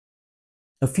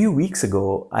A few weeks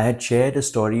ago, I had shared a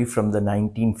story from the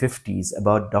 1950s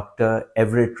about Dr.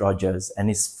 Everett Rogers and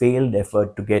his failed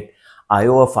effort to get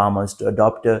Iowa farmers to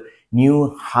adopt a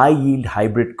new high-yield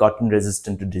hybrid cotton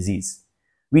resistant to disease.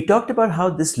 We talked about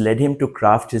how this led him to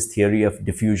craft his theory of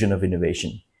diffusion of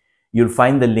innovation. You'll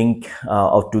find the link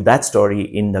to that story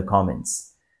in the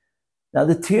comments. Now,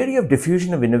 the theory of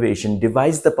diffusion of innovation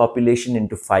divides the population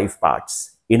into five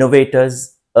parts: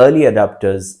 innovators, early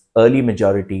adopters, early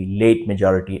majority, late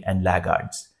majority, and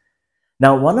laggards.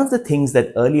 Now, one of the things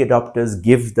that early adopters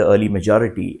give the early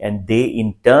majority and they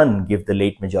in turn give the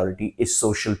late majority is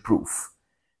social proof.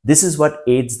 This is what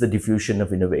aids the diffusion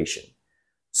of innovation.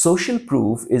 Social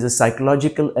proof is a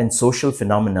psychological and social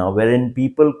phenomena wherein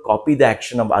people copy the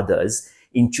action of others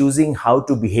in choosing how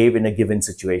to behave in a given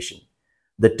situation.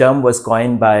 The term was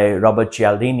coined by Robert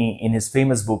Cialdini in his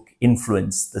famous book,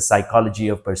 Influence, The Psychology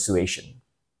of Persuasion.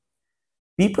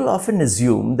 People often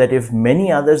assume that if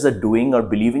many others are doing or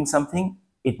believing something,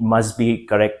 it must be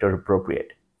correct or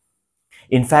appropriate.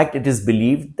 In fact, it is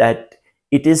believed that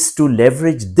it is to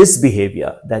leverage this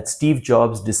behavior that Steve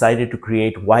Jobs decided to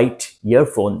create white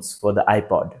earphones for the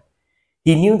iPod.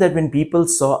 He knew that when people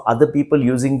saw other people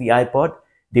using the iPod,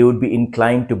 they would be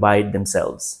inclined to buy it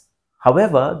themselves.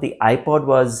 However, the iPod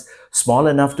was small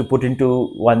enough to put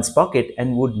into one's pocket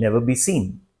and would never be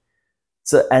seen.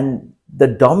 And the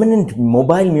dominant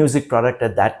mobile music product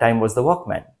at that time was the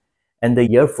Walkman, and the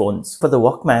earphones for the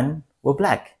Walkman were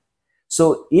black.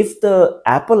 So if the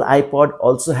Apple iPod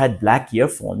also had black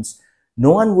earphones,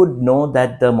 no one would know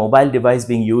that the mobile device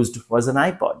being used was an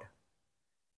iPod.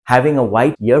 Having a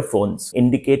white earphones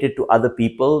indicated to other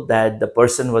people that the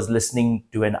person was listening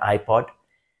to an iPod.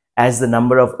 As the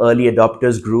number of early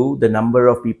adopters grew, the number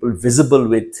of people visible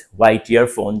with white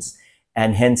earphones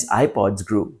and hence iPods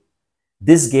grew.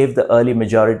 This gave the early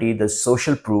majority the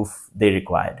social proof they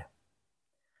required.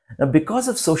 Now, because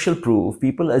of social proof,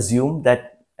 people assume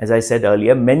that, as I said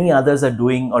earlier, many others are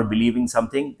doing or believing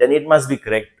something, then it must be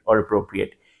correct or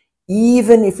appropriate,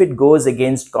 even if it goes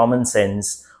against common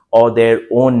sense or their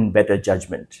own better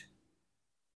judgment.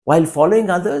 While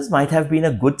following others might have been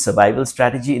a good survival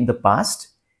strategy in the past,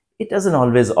 it doesn't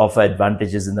always offer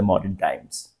advantages in the modern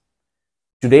times.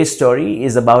 Today's story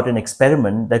is about an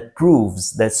experiment that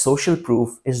proves that social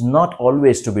proof is not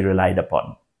always to be relied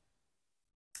upon.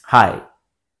 Hi,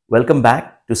 welcome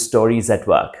back to Stories at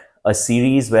Work, a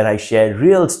series where I share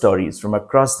real stories from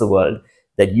across the world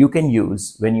that you can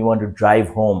use when you want to drive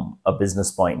home a business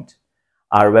point.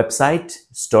 Our website,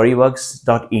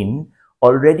 storyworks.in,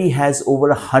 already has over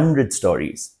 100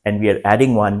 stories, and we are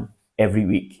adding one every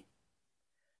week.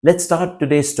 Let's start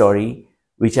today's story,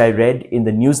 which I read in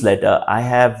the newsletter I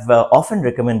have often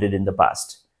recommended in the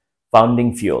past,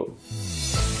 Founding Fuel.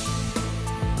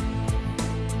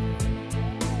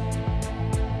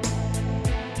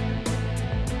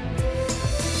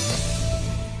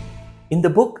 In the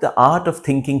book, The Art of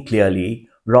Thinking Clearly,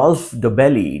 Rolf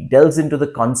Dobelli delves into the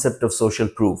concept of social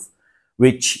proof,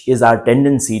 which is our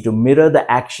tendency to mirror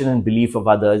the action and belief of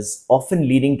others, often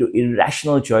leading to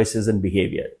irrational choices and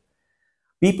behavior.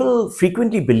 People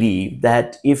frequently believe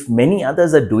that if many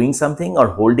others are doing something or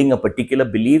holding a particular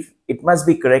belief, it must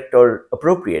be correct or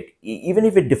appropriate, even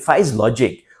if it defies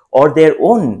logic or their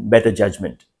own better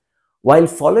judgment. While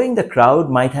following the crowd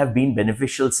might have been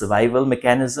beneficial survival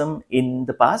mechanism in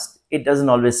the past, it doesn't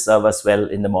always serve us well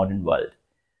in the modern world.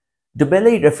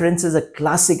 Dobelli references a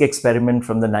classic experiment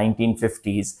from the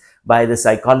 1950s by the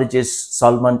psychologist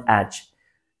Solomon Asch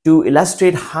to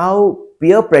illustrate how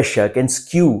peer pressure can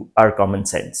skew our common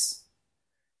sense.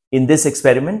 In this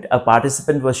experiment, a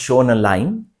participant was shown a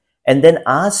line and then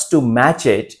asked to match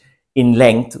it in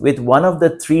length with one of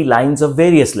the three lines of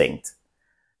various length.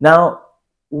 Now,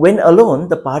 when alone,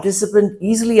 the participant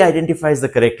easily identifies the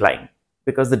correct line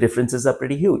because the differences are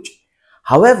pretty huge.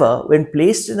 However, when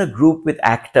placed in a group with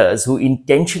actors who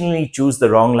intentionally choose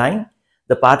the wrong line,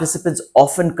 the participants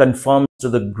often conform to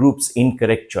the group's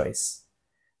incorrect choice.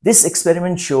 This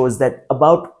experiment shows that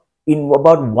in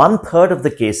about 1/3 of the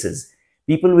cases,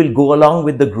 people will go along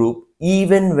with the group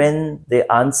even when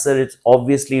the answer is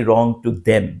obviously wrong to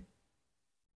them.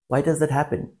 Why does that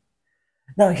happen?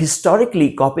 Now,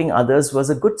 historically, copying others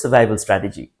was a good survival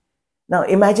strategy. Now,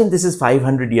 imagine this is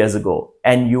 500 years ago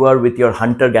and you are with your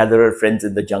hunter-gatherer friends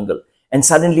in the jungle and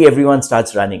suddenly everyone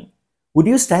starts running. Would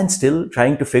you stand still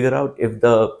trying to figure out if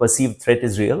the perceived threat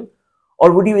is real?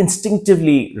 Or would you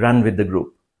instinctively run with the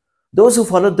group? Those who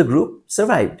followed the group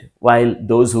survived, while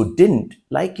those who didn't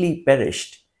likely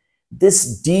perished. This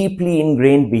deeply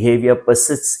ingrained behavior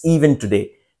persists even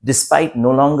today, despite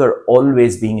no longer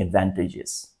always being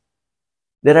advantageous.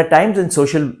 There are times when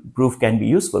social proof can be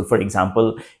useful. For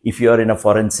example, if you're in a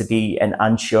foreign city and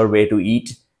unsure where to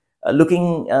eat,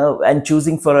 looking and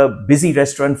choosing for a busy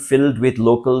restaurant filled with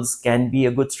locals can be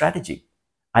a good strategy.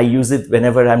 I use it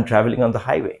whenever I'm traveling on the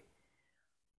highway.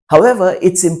 However,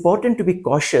 it's important to be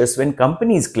cautious when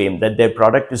companies claim that their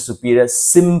product is superior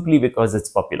simply because it's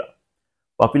popular.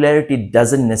 Popularity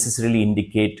doesn't necessarily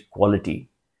indicate quality.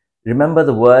 Remember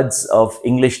the words of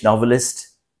English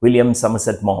novelist William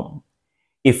Somerset Maugham: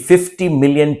 if 50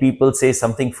 million people say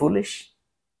something foolish,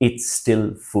 it's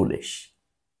still foolish.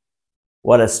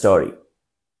 What a story.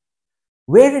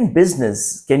 Where in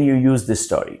business can you use this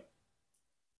story?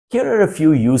 Here are a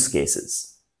few use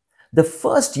cases. The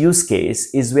first use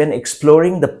case is when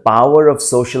exploring the power of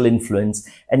social influence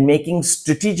and making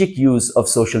strategic use of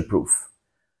social proof.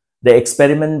 The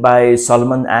experiment by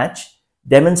Solomon Asch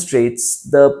demonstrates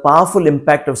the powerful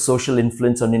impact of social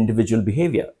influence on individual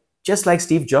behavior. Just like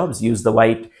Steve Jobs used the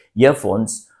white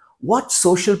earphones, what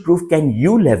social proof can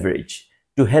you leverage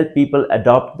to help people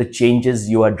adopt the changes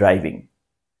you are driving?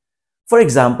 For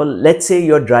example, let's say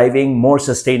you're driving more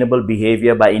sustainable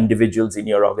behavior by individuals in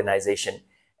your organization,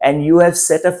 and you have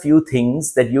set a few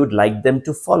things that you'd like them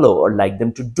to follow or like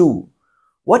them to do.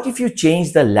 What if you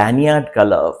change the lanyard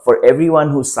color for everyone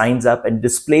who signs up and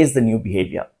displays the new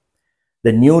behavior?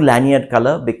 The new lanyard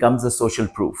color becomes a social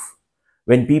proof.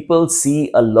 When people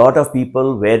see a lot of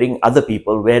other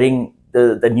people wearing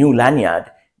the new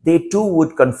lanyard, they too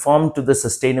would conform to the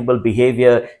sustainable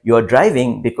behavior you're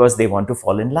driving because they want to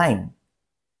fall in line.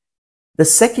 The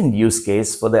second use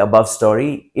case for the above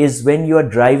story is when you are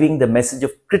driving the message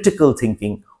of critical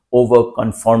thinking over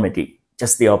conformity,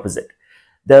 just the opposite.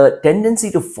 The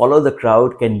tendency to follow the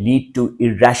crowd can lead to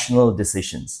irrational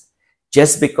decisions.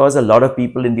 Just because a lot of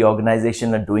people in the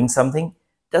organization are doing something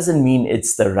doesn't mean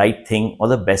it's the right thing or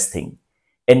the best thing.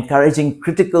 Encouraging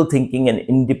critical thinking and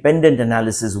independent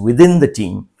analysis within the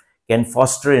team can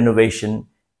foster innovation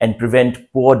and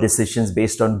prevent poor decisions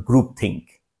based on groupthink.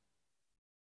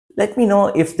 Let me know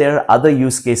if there are other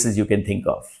use cases you can think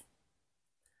of.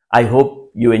 I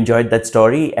hope you enjoyed that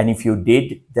story, and if you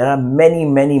did, there are many,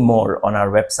 many more on our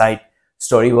website,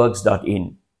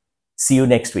 storyworks.in. See you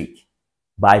next week.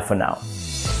 Bye for now.